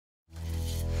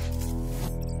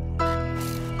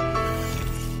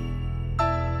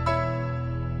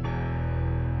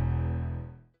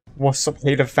What's up,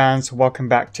 Halo fans? Welcome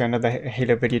back to another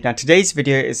Halo video. Now today's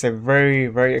video is a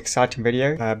very exciting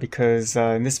video because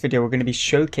in this video we're going to be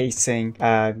showcasing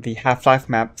the Half-Life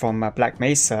map from Black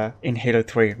Mesa in Halo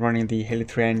 3, running the Halo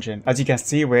 3 engine. As you can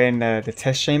see, we're in the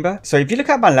test chamber. So if you look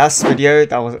at my last video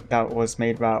that was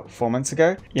made about 4 months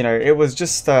ago, you know, it was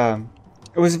just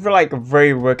it was like a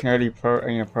very work in early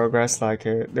progress. Like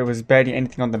there was barely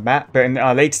anything on the map. But in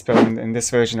our latest build, in this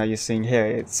version that you're seeing here,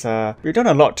 it's we've done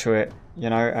a lot to it, you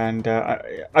know. And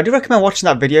I do recommend watching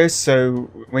that video. So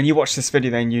when you watch this video,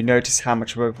 then you notice how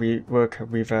much work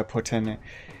we've put in,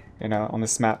 you know, on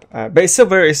this map. But it's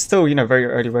still you know, very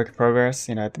early work in progress.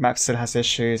 You know, the map still has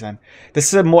issues, and there's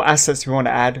some more assets we want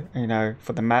to add, you know,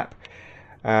 for the map.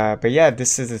 But yeah,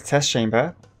 this is a test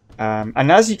chamber,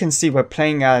 and as you can see, we're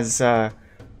playing as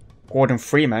Gordon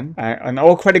Freeman, and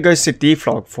all credit goes to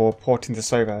Dflog for porting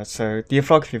this over. So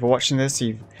Dflog, if you're watching this,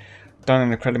 you've done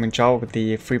an incredible job with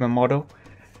the Freeman model.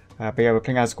 But yeah, we're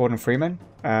playing as Gordon Freeman.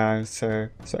 So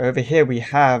over here we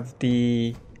have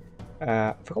the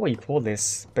I forgot what you call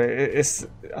this, but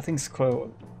I think it's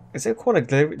called, is it called a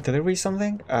delivery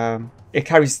something? It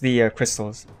carries the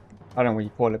crystals. I don't know what you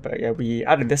call it, but yeah, we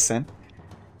added this in.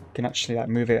 You can actually like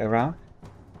move it around.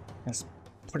 Let's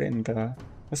put it in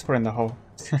the hole.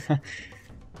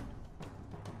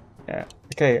 Yeah,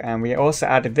 okay, and we also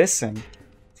added this in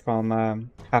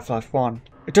from Half-Life 1.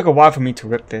 It took a while for me to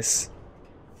rip this.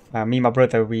 Me and my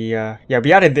brother, we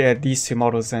added these two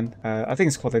models in. I think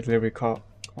it's called the delivery cart.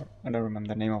 I don't remember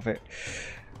the name of it.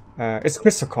 It's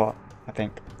crystal cart, I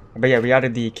think. But yeah, we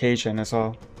added the cage in as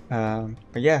well.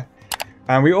 But yeah,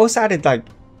 and we also added like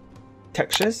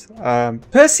textures.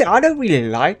 Personally, I don't really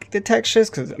like the textures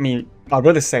because, I mean, my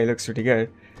brother say it looks really good.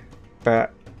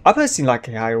 But I personally like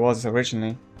it how it was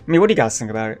originally. I mean, what do you guys think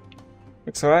about it?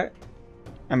 Looks alright?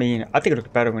 I mean, I think it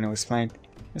looked better when it was plain.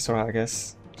 It's alright, I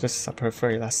guess. Just I prefer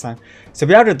it last time. So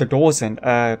we added the doors in.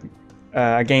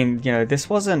 Again, you know, this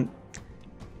wasn't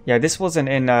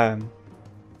in our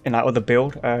other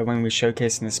build when we were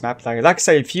showcasing this map. Like I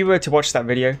say, if you were to watch that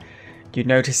video, you'd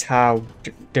notice how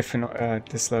different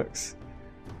this looks.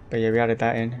 But yeah, we added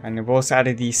that in, and we've also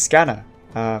added the scanner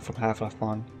from Half-Life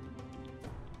 1.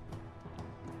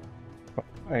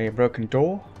 A broken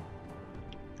door,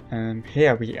 and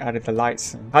here we added the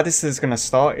lights. How this is going to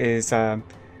start is the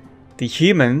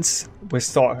humans will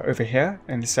start over here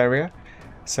in this area,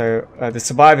 so the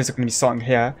survivors are going to be starting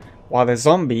here, while the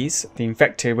zombies, the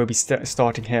infected, will be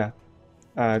starting here.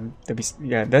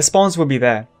 Their spawns will be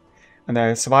there, and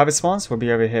the survivor spawns will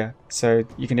be over here. So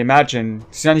you can imagine,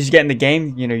 as soon as you get in the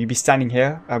game, you know, you'll be standing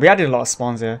here. We added a lot of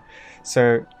spawns here,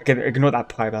 so okay, ignore that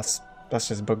pipe, that's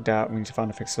just bugged out. We need to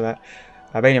find a fix for that.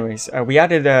 But anyways, we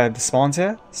added the spawns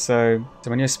here, so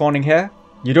when you're spawning here,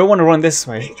 you don't want to run this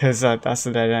way, because that's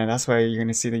the dead end. That's where you're going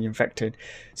to see the infected.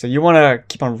 So you want to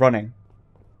keep on running.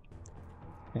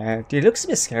 Yeah, dude, it looks a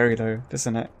bit scary though,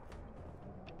 doesn't it?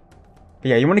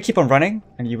 But yeah, you want to keep on running,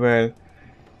 and you will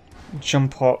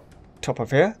jump up top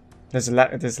of here. There's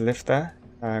a lift there,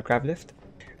 grab lift.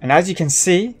 And as you can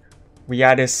see, we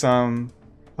added some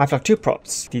Half-Life 2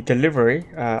 props. The delivery,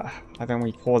 I don't know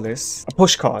what you call this. A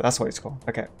push cart, that's what it's called.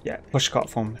 Okay, yeah, push cart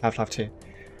from Half-Life 2.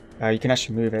 You can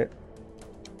actually move it.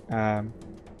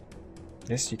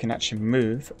 This you can actually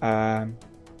move. I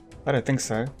don't think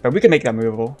so, but we can make that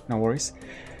movable, no worries.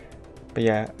 But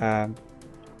yeah,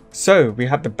 so we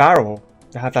have the barrel,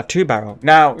 the Half-Life 2 barrel.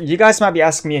 Now, you guys might be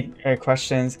asking me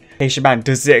questions. Hey Shaban,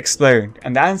 does it explode?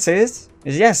 And the answer is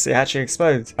yes, it actually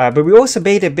explodes. But we also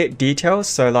made it a bit detailed.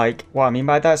 So like, what I mean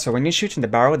by that, so when you're shooting the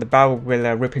barrel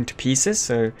will rip into pieces.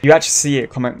 So you actually see it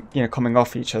coming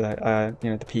off each other, you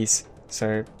know, the piece.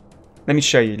 So let me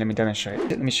show you, let me demonstrate.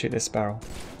 Let me shoot this barrel.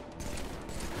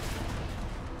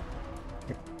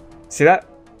 See that?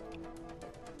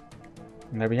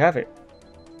 And there we have it.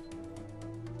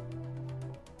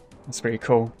 That's pretty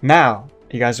cool. Now,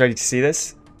 you guys ready to see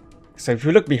this? So if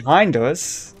you look behind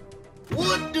us,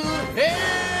 what the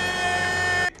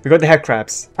hell? We got the head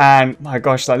crabs, and my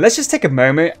gosh, like, let's just take a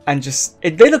moment and just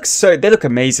they look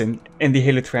amazing in the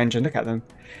Halo 3 engine. Look at them.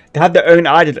 They have their own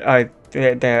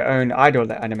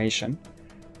idle animation.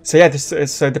 So yeah,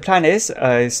 so the plan is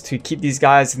to keep these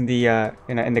guys in the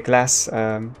in the glass.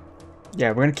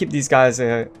 Yeah, we're gonna keep these guys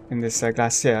in this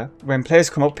glass here. When players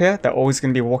come up here, they're always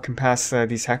gonna be walking past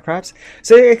these head crabs.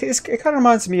 So it kind of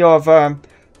reminds me of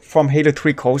from Halo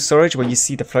 3 cold storage, where you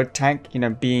see the flood tank, you know,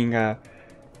 being you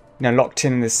know, locked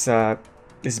in this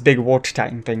this big water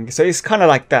tank thing. So it's kind of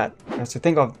like that. So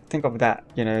think of that,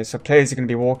 you know. So players are going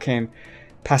to be walking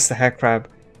past the head crab,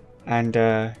 and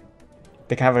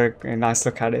they can have a nice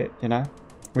look at it, you know.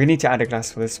 We need to add a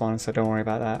glass for this one, so don't worry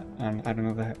about that. And add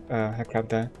another headcrab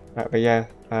there. But yeah,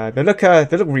 they look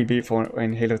really beautiful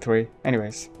in Halo 3.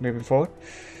 Anyways, moving forward.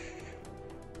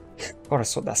 Gotta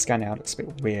sort that scanner out. Looks a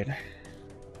bit weird.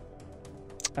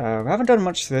 We haven't done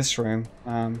much to this room.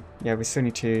 Yeah, we still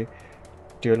need to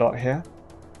do a lot here.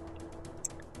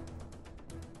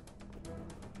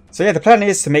 So yeah, the plan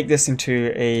is to make this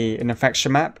into an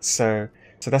infection map. So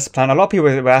that's the plan. A lot of people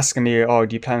were asking me, oh,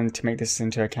 do you plan to make this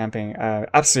into a camping?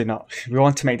 Absolutely not. We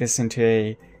want to make this into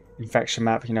a infection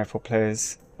map, you know, for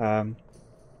players. But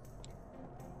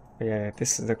yeah,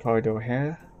 this is the corridor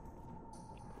here.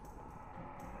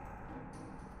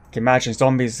 I can imagine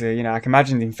zombies, you know, I can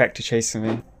imagine the infected chasing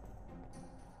me.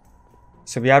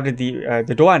 So we added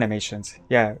the door animations,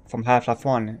 yeah, from Half-Life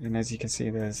 1. And as you can see,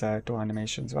 there's door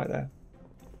animations right there.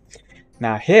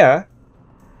 Now here,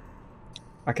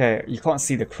 okay, you can't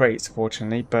see the crates,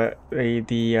 fortunately, but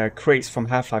the crates from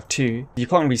Half-Life 2, you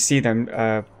can't really see them,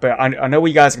 but I know what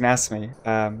you guys are going to ask me.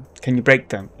 Can you break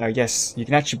them? Yes, you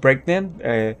can actually break them.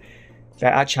 They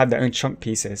actually have their own chunk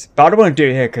pieces. But I don't want to do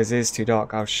it here because it is too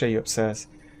dark. I'll show you upstairs.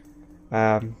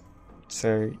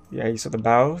 So, yeah, you saw the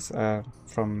barrels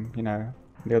from, you know,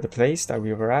 the other place that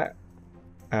we were at.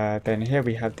 Then here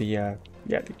we have the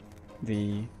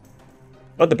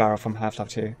other barrel from Half-Life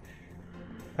 2.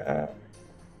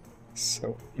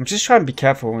 So I'm just trying to be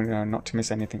careful not to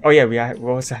miss anything. Oh yeah, we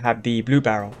also have the blue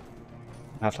barrel,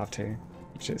 Half-Life 2,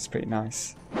 which is pretty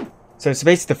nice. So it's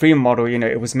basically the freeman model. You know,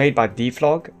 it was made by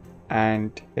Dflog,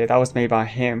 and yeah, that was made by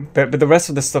him. But the rest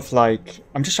of the stuff, like,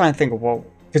 I'm just trying to think of what,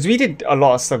 because we did a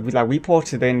lot of stuff. We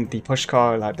ported in the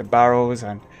pushcar, like the barrels,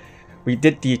 and we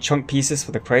did the chunk pieces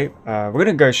for the crate. We're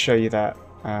gonna go show you that.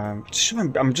 I'm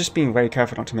just being very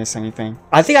careful not to miss anything.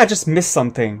 I think I just missed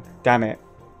something. Damn it.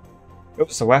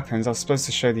 Oops, the weapons. I was supposed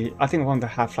to show I think one of the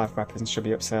Half-Life weapons should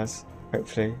be upstairs,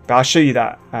 hopefully. But I'll show you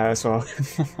that as well.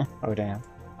 Oh, damn.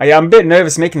 Yeah, I'm a bit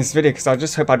nervous making this video because I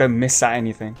just hope I don't miss out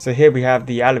anything. So here we have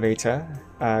the elevator.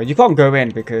 You can't go in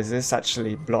because it's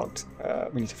actually blocked.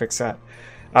 We need to fix that.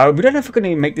 We don't know if we're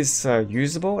going to make this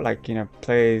usable, like, you know,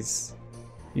 players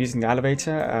using the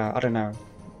elevator. I don't know.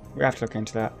 We have to look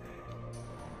into that.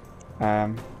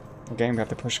 Again, we have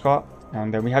the pushcart.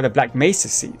 And then we have the Black Mesa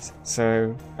seats.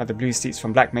 So the blue seats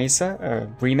from Black Mesa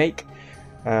remake.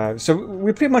 So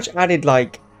we pretty much added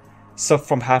like stuff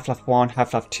from Half-Life 1,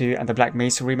 Half-Life 2, and the Black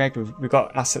Mesa remake. We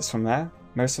got assets from there,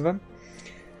 most of them.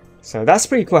 So that's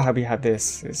pretty cool how we have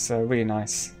this. It's really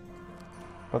nice.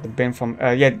 Got the bin from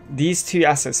yeah, these two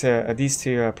assets here, these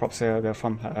two props here, they're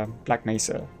from Black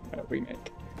Mesa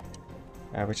remake,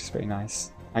 which is pretty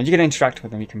nice. And you can interact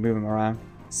with them. You can move them around.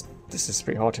 This is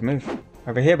pretty hard to move.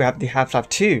 Over here we have the Half-Life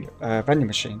 2 vending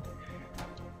machine.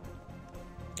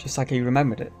 Just like you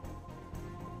remembered it.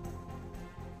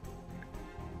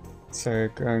 So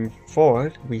going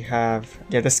forward we have,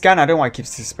 yeah, the scanner. I don't know why it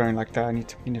keeps disappearing like that. I need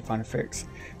to find a fix.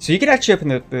 So you can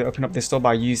actually open up this door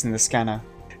by using the scanner.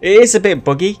 It is a bit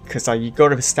buggy because you got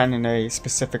to stand in a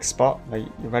specific spot. Like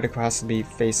your reticle has to be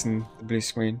facing the blue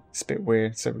screen. It's a bit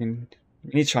weird. So we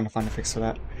need to try to find a fix for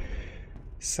that.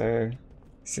 So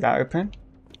see that open?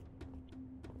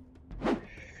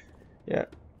 Yeah.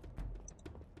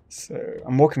 So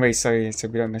I'm walking very slowly so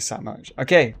we don't miss that much.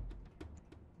 Okay.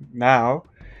 Now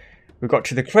we got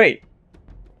to the crate.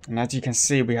 And as you can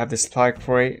see, we have the supply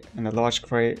crate and the large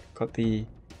crate. Got the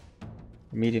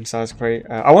medium-sized crate.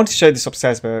 I wanted to show this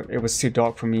upstairs, but it was too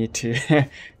dark for me to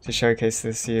to showcase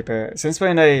this here. But since we're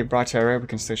in a brighter area, we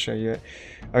can still show you it.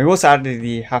 We also added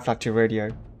the Half-Life 2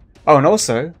 radio. Oh, and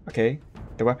also, okay,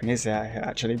 the weapon is there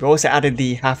actually. We also added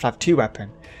the Half-Life 2 weapon.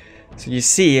 So you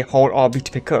see, hold RB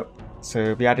to pick up.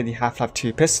 So we added the Half-Life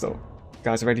 2 pistol. You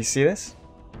guys ready to see this?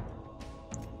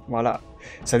 Voila.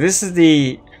 So this is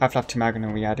the Half-Life 2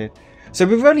 Magnum we added. So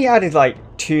we've only added like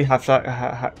we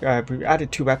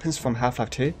added two weapons from Half-Life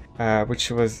 2,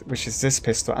 which is this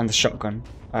pistol and the shotgun.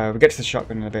 We'll get to the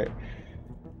shotgun in a bit.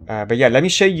 But yeah, let me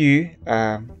show you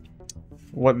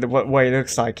what it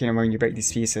looks like, you know, when you break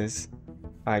these pieces.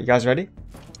 You guys ready?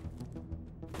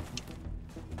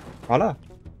 Voila.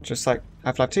 Just like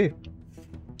Half-Life 2.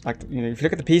 Like, you know, if you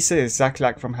look at the pieces, it's exactly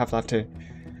like from Half-Life 2.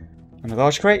 And a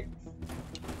large crate.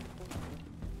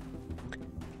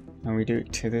 And we do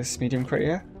it to this medium crate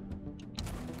here.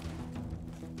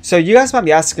 So you guys might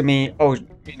be asking me, oh,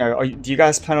 you know, do you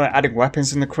guys plan on adding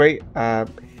weapons in the crate? It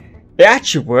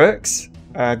actually works.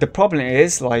 The problem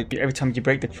is, like, every time you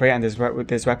break the crate and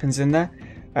there's weapons in there,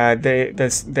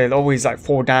 they'll always like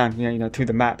fall down, you know, through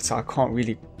the map. So I can't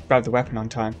really grab the weapon on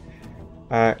time.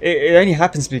 It only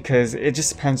happens because it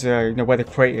just depends, you know, where the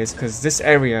crate is. Because this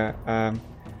area, I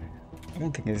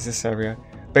don't think it's this area.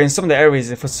 But in some of the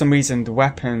areas, for some reason, the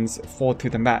weapons fall through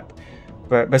the map.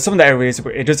 But some of the areas,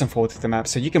 it doesn't fall through the map.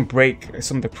 So you can break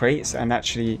some of the crates and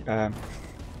actually,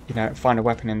 you know, find a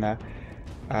weapon in there.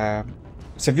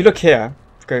 So if you look here,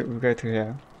 we'll go through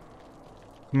here.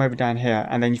 Come over down here.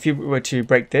 And then if you were to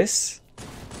break this,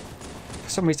 for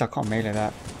some reason I can't melee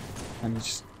that. I'm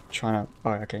just trying to...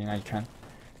 Oh, okay, now you can.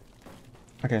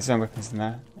 Okay, there's no weapons in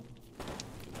there.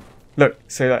 Look,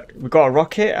 so like, we got a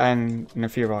rocket and a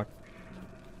few rod.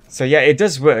 So yeah, it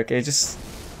does work. It just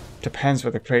depends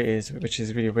what the crate is, which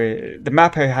is really weird. The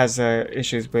map has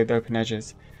issues with open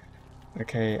edges.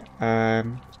 Okay,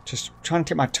 just trying to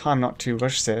take my time not to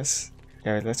rush this.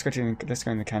 Yeah, let's go in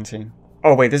the canteen.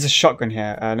 Oh wait, there's a shotgun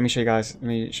here. Let me show you guys. Let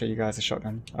me show you guys the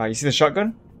shotgun. You see the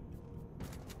shotgun?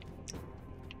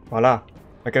 Voila!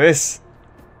 Look at this.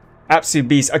 Absolute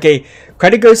beast. Okay,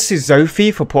 credit goes to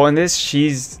Zophie for porting this.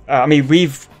 She's, I mean,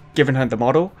 we've given her the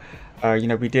model. You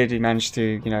know, we did manage to,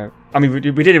 you know, I mean, we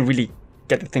didn't really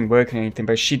get the thing working or anything,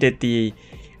 but she did the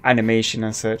animation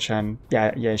and such, and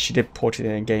yeah, she did port it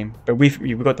in game. But we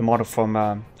got the model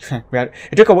from,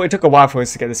 it took a while for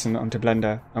us to get this onto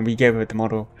Blender, and we gave her the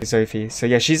model to Zophie. So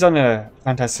yeah, she's done a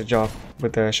fantastic job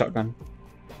with the shotgun.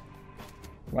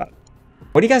 Wow.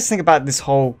 What do you guys think about this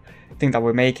whole thing that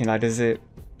we're making? Like, does it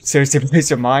seriously blows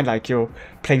your mind? Like you're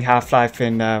playing Half-Life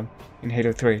in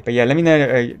Halo 3. But yeah, let me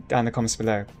know down in the comments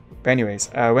below. But anyways,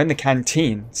 we're in the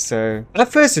canteen. So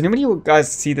at first, did anybody you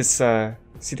guys see this?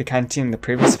 See the canteen in the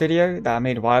previous video that I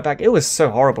made a while back? It was so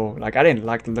horrible. Like I didn't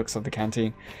like the looks of the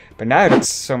canteen, but now it looks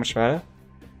so much better.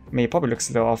 I mean, it probably looks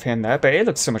a little off here and there, but it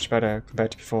looks so much better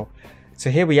compared to before. So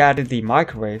here we added the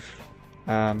microwave.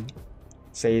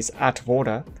 Says out of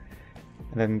order,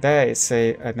 and then there it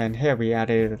say, and then here we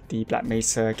added the Black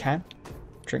Mesa can,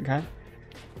 drink can.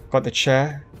 Got the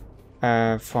chair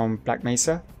from Black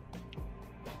Mesa.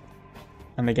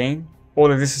 And again,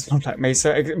 all of this is from Black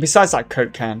Mesa, besides that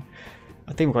Coke can.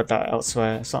 I think we got that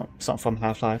elsewhere. It's not from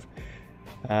Half-Life.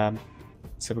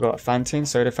 So we got a Fountain,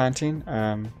 soda fountain.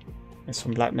 It's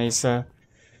from Black Mesa.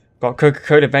 Got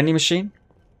Coca-Cola vending machine.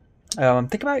 I'm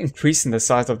thinking about increasing the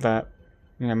size of that,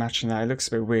 you know, matching that. It looks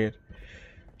a bit weird.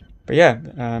 But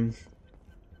yeah,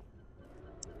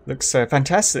 looks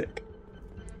fantastic.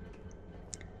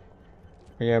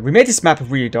 But yeah, we made this map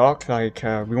really dark. Like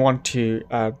we want to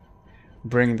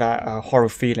bring that horror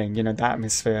feeling, you know, the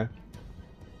atmosphere.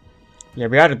 Yeah,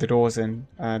 we added the doors in.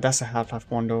 That's a Half-Life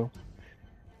 1 door.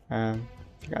 You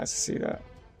guys see that?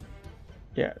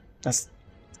 Yeah, that's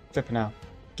flipping out.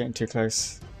 Getting too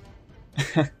close.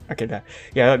 Okay, there.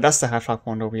 Yeah, that's the Half-Life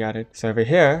 1 door we added. So over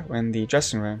here, we're in the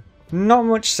dressing room. Not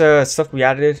much stuff we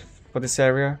added for this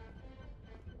area.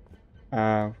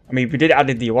 I mean, we did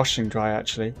added the washing dryer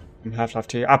actually in Half-Life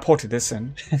 2. I ported this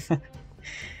in.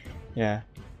 Yeah.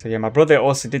 So yeah, my brother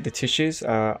also did the tissues.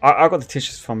 I got the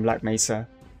tissues from Black Mesa,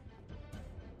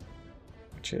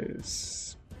 which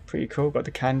is pretty cool. Got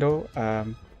the candle.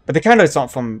 But the candle is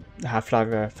not from the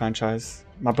Half-Life franchise.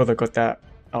 My brother got that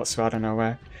elsewhere, I don't know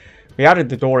where. We added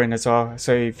the door in as well.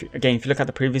 So if you look at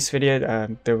the previous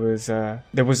video, there was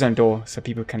no door, so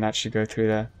people can actually go through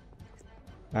there.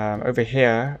 Over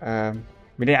here,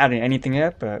 we didn't add anything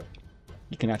yet, but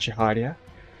you can actually hide here.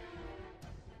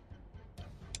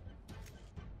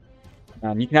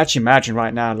 And you can actually imagine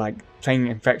right now, like playing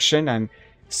Infection, and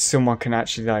someone can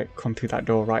actually like come through that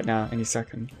door right now, any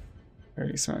second.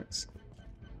 Holy smokes!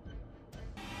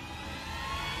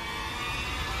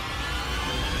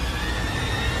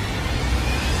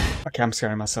 Okay, I'm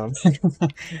scaring myself.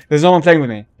 There's no one playing with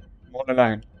me. I'm all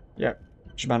alone. Yep.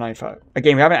 Shibana 95.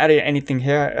 Again, we haven't added anything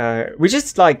here. We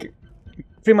just like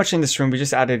pretty much in this room. We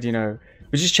just added, you know,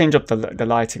 we just changed up the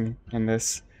lighting in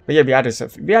this. But yeah, we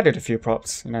added a few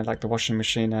props, you know, like the washing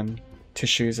machine and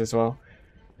tissues as well.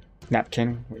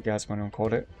 Napkin, what you guys want to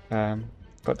call it.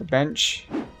 Got the bench.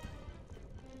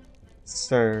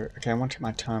 So okay, I want to take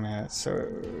my time here. So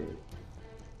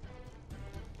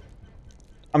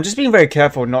I'm just being very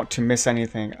careful not to miss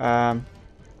anything.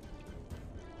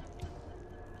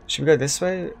 Should we go this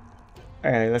way?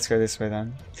 Okay, let's go this way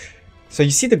then. So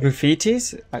you see the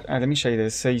graffitis? Let me show you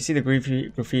this. So you see the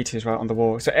graffitis right on the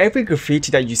wall. So every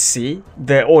graffiti that you see,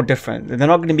 they're all different. They're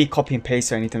not going to be copy and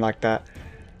paste or anything like that.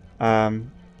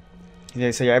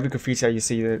 Yeah, so yeah, every graffiti that you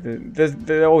see,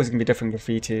 they're always going to be different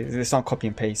graffiti. It's not copy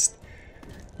and paste.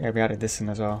 Yeah, we added this in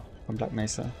as well from Black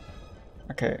Mesa.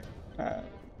 Okay.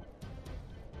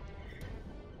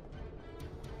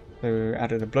 So we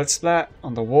added a blood splat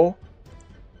on the wall.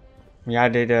 We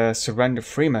added a surrender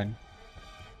freeman.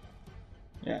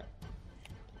 Yeah.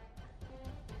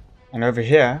 And over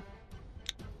here,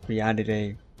 we added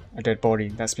a a dead body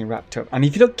that's been wrapped up. And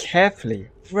if you look carefully,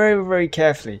 very, very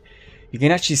carefully, you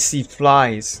can actually see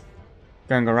flies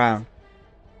going around.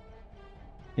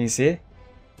 Can you see it?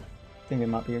 I think it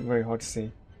might be very hard to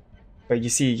see. But you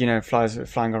see, you know, flies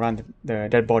flying around the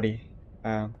dead body.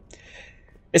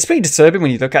 It's pretty disturbing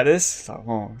when you look at this. It's like,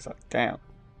 oh, it's like, damn.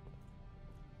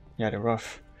 Yeah, they're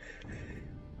rough.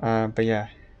 But yeah.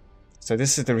 So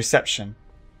this is the reception.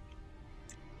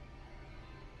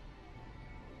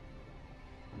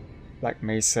 Black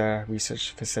Mesa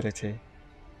Research Facility.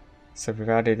 So we've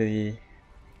added the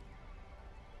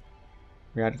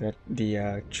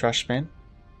trash bin,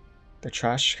 the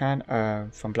trash can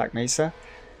from Black Mesa.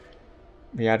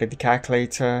 We added the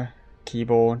calculator,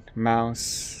 keyboard,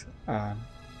 mouse, added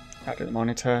the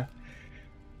monitor.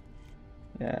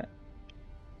 Yeah.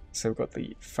 So we've got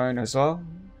the phone as well.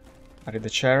 Added the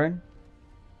chair in.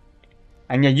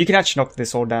 And yeah, you can actually knock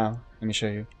this all down. Let me show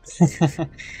you.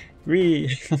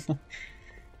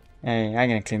 Hey, I'm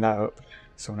gonna clean that up.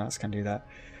 Someone else can do that.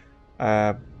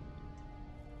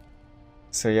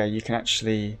 So yeah, you can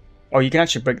actually... Oh, you can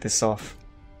actually break this off.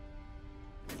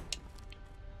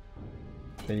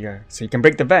 There you go. So you can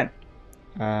break the vent.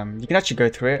 You can actually go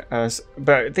through it. But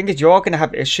the thing is, you are going to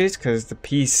have issues because the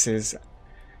pieces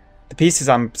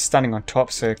I'm standing on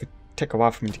top, so it could take a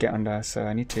while for me to get under. So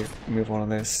I need to move all of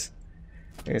this.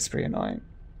 It's pretty annoying.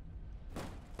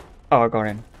 Oh, I got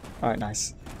in. Alright,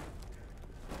 nice.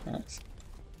 Nice.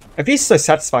 It feels so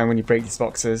satisfying when you break these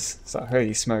boxes. It's like,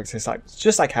 holy smokes, it's like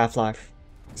just like Half-Life.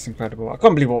 It's incredible. I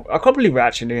can't believe we're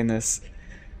actually doing this.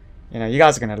 You know, you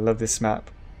guys are gonna love this map.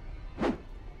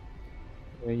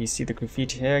 You see the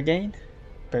graffiti here again,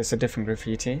 but it's a different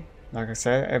graffiti. Like I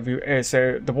said,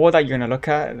 so the wall that you're gonna look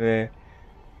at, they're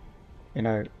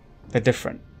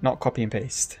different, not copy and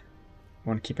paste. You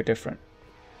want to keep it different.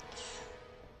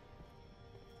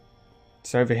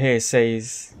 So over here it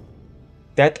says,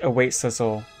 "Death awaits us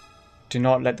all. Do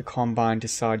not let the Combine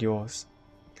decide yours."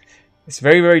 It's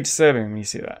very, very disturbing when you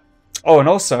see that. Oh, and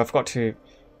also I forgot to, I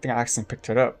think I accidentally picked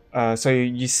it up. So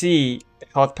you see the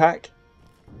health pack.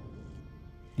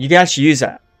 You can actually use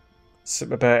that, so,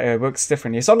 but it works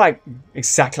differently. It's not like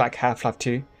exactly like Half-Life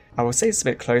 2. I would say it's a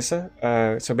bit closer.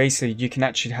 So basically, you can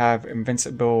actually have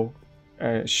invincible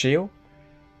shield.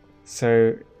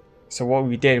 So what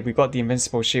we did, we got the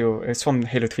invincible shield. It's from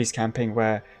Halo 3's campaign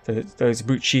where those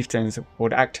brute chieftains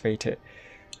would activate it.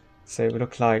 So it would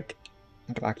look like,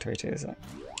 how do I activate it? Is that?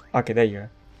 Okay, there you go.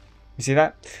 You see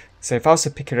that? So if I was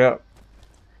to pick up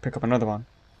another one.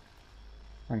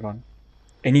 Hang on.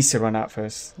 It needs to run out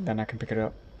first, then I can pick it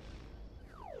up.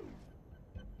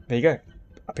 There you go.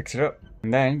 I picked it up.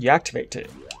 And then you activate it.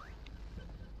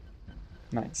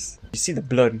 Nice. You see the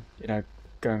blood,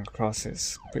 going across.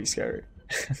 It's pretty scary.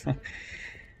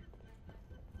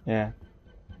 Yeah.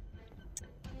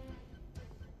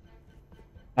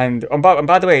 And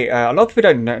by the way, a lot of people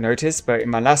don't notice, but in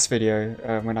my last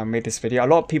video, when I made this video, a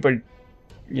lot of people,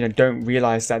 don't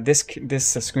realize that this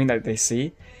screen that they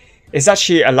see is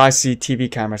actually a live CCTV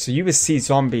camera. So you will see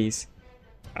zombies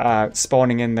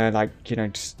spawning in there, like,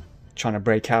 just trying to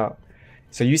break out.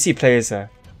 So you see players there,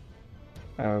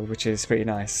 which is pretty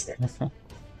nice.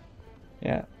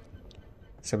 Yeah.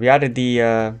 So we added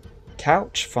the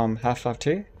couch from Half-Life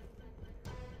 2,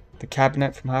 the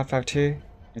cabinet from Half-Life 2,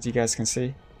 as you guys can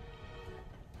see.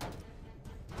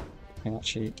 You can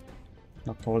actually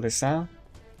knock all this down.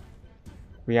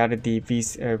 We added the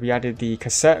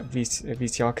cassette,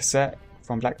 VCR cassette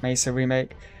from Black Mesa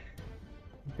remake.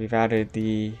 We've added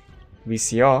the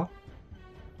VCR,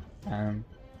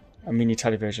 a mini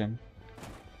television.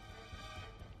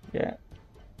 Yeah.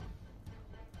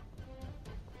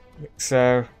 Looks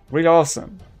really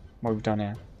awesome what we've done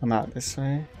here. Come out this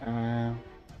way.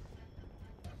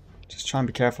 Just try and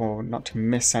be careful not to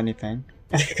miss anything,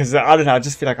 because I don't know. I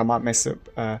just feel like I might miss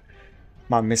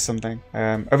something.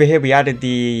 Over here we added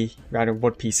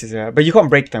wood pieces, but you can't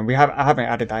break them. I haven't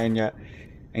added that in yet.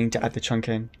 I need to add the chunk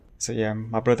in. So yeah,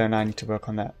 my brother and I need to work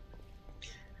on that.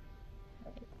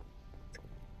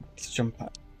 Let's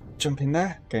jump in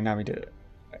there. Okay, now we did it.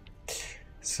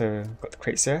 So got the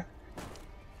crates here.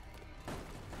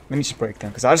 Let me just break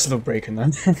them, because I just love breaking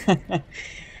them.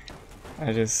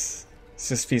 It just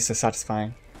feels so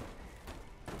satisfying.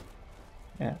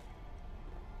 Yeah.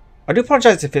 I do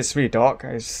apologise if it's really dark.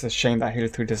 It's just a shame that Halo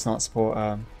 3 does not support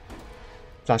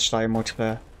flashlight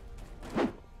multiplayer.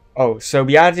 Oh, so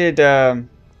we added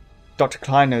Dr.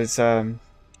 Kleiner's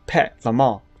pet,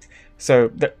 Lamar. So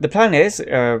the plan is,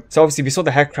 so obviously we saw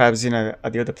the head crabs,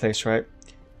 at the other place, right?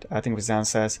 I think it was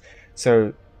downstairs.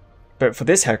 So, but for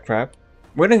this head crab,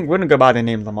 We wouldn't go by the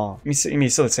name Lamar. I mean,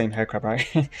 it's still the same haircut,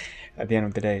 right? At the end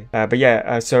of the day. But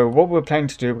yeah, so what we're planning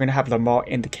to do, we're gonna have Lamar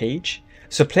in the cage.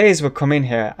 So players will come in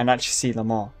here and actually see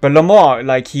Lamar. But Lamar,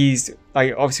 like he's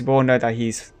like obviously we all know that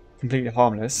he's completely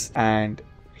harmless and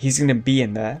he's gonna be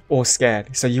in there all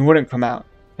scared. So you wouldn't come out.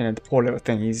 You know, the poor little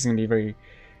thing. He's just gonna be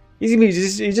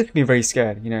very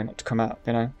scared. You know, not to come out.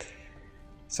 You know.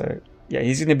 So yeah,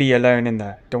 he's gonna be alone in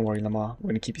there. Don't worry, Lamar.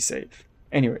 We're gonna keep you safe.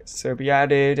 Anyways, so we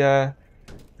added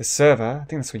the server. I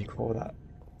think that's what you call that.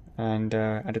 And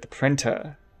added the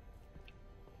printer.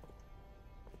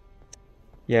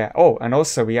 Yeah, oh, and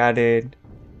also we added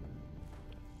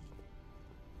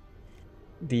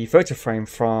the photo frame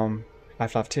from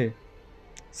Lifeless 2.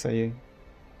 So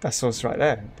that's also right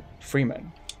there,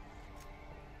 freeman.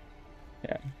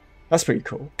 Yeah, that's pretty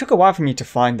cool. Took a while for me to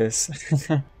find this.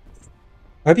 I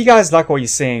hope you guys like what you're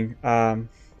seeing. Let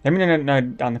me know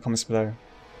down in the comments below.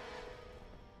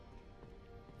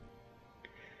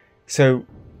 So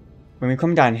when we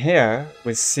come down here,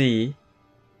 we'll see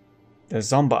the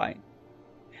zombine.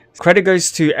 Credit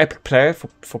goes to EpicPlayer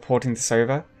for porting this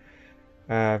over.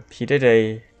 He did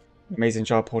an amazing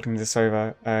job porting this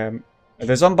over.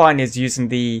 The zombine is using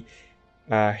the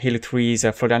Halo 3's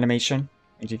flood animation,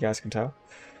 as you guys can tell.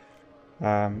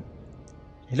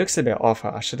 He looks a bit off.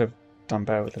 I should have done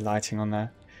better with the lighting on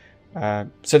there.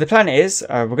 So the plan is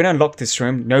we're going to unlock this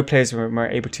room. No players were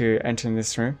able to enter in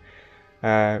this room.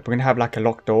 We're going to have like a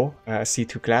locked door,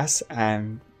 see-through glass,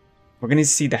 and we're going to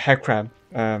see the headcrab,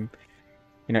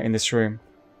 you know, in this room.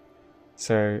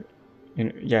 So, you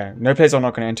know, yeah, no players are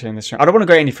not going to enter in this room. I don't want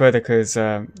to go any further because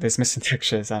there's missing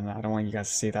textures, and I don't want you guys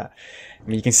to see that. I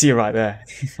mean, you can see it right there.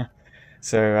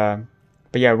 So,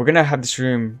 but yeah, we're going to have this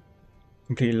room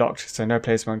completely locked, so no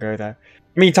players won't go there.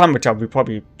 I mean, time will tell. We'll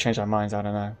probably change our minds. I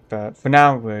don't know. But for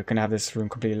now, we're going to have this room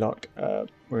completely locked. And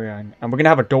we're going to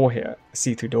have a door here, a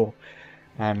see-through door.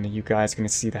 And you guys are going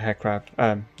to see the headcrab,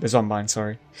 the zombine,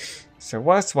 sorry. So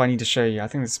what else do I need to show you? I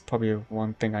think there's probably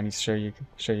one thing I need to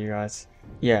show you guys.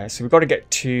 Yeah, so we've got to get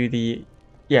to the...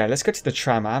 Yeah, let's go to the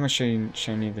tram. I haven't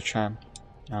shown you the tram.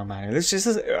 Oh man, this just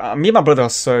me and my brother are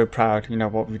so proud, you know,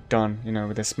 what we've done, you know,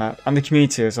 with this map. And the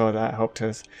community as well, that helped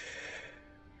us.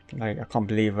 Like, I can't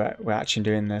believe we're actually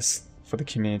doing this for the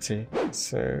community.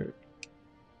 So,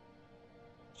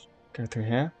 go through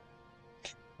here.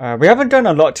 We haven't done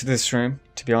a lot to this room,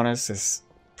 to be honest. It's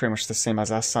pretty much the same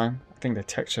as last time. I think the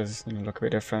textures, you know, look a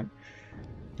bit different.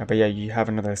 But yeah, you have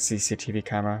another CCTV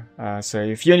camera. So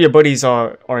if you and your buddies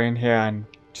are in here and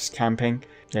just camping,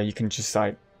 yeah, you can just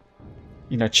like,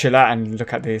 you know, chill out and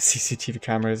look at the CCTV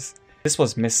cameras. This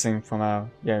was missing from our,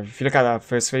 yeah, if you look at our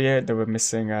first video, they were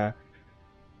missing the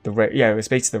rail. Yeah, it was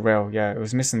basically the rail. Yeah, it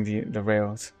was missing the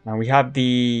rails. And we have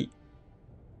the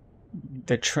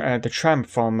tram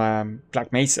from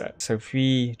Black Mesa. So if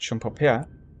we jump up here,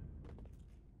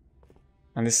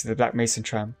 and this is the Black Mesa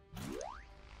tram,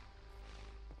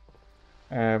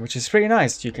 which is pretty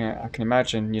nice. I can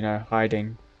imagine, you know,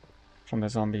 hiding from the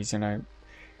zombies. You know,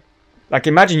 like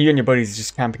imagine you and your buddies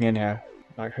just camping in here.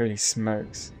 Like holy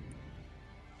smokes!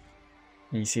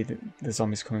 And you see the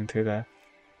zombies coming through there.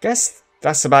 Guess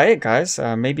that's about it, guys.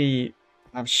 Maybe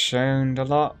I've shown a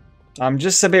lot. I'm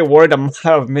just a bit worried I might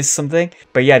have missed something.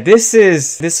 But yeah, this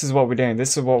is what we're doing.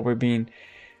 This is what we've been,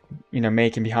 you know,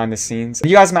 making behind the scenes.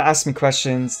 You guys might ask me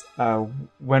questions.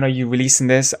 When are you releasing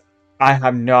this? I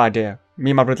have no idea. Me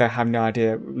and my brother have no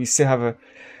idea. We still want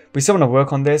to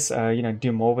work on this. You know,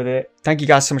 do more with it. Thank you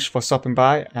guys so much for stopping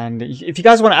by. And if you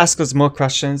guys want to ask us more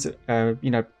questions,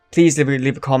 you know, please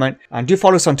leave a comment, and do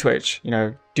follow us on Twitch. You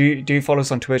know, do follow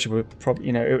us on Twitch.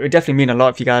 You know, it would definitely mean a lot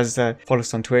if you guys follow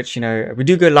us on Twitch. You know, we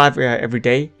do go live every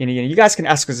day. You know, you guys can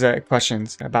ask us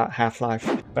questions about Half-Life.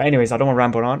 But anyways, I don't want to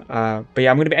ramble on. But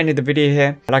yeah, I'm going to be ending the video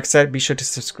here. Like I said, be sure to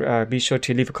subscribe. Be sure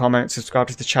to leave a comment, subscribe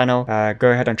to the channel.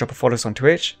 Go ahead and drop a follow us on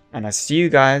Twitch, and I'll see you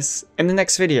guys in the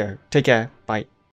next video. Take care. Bye.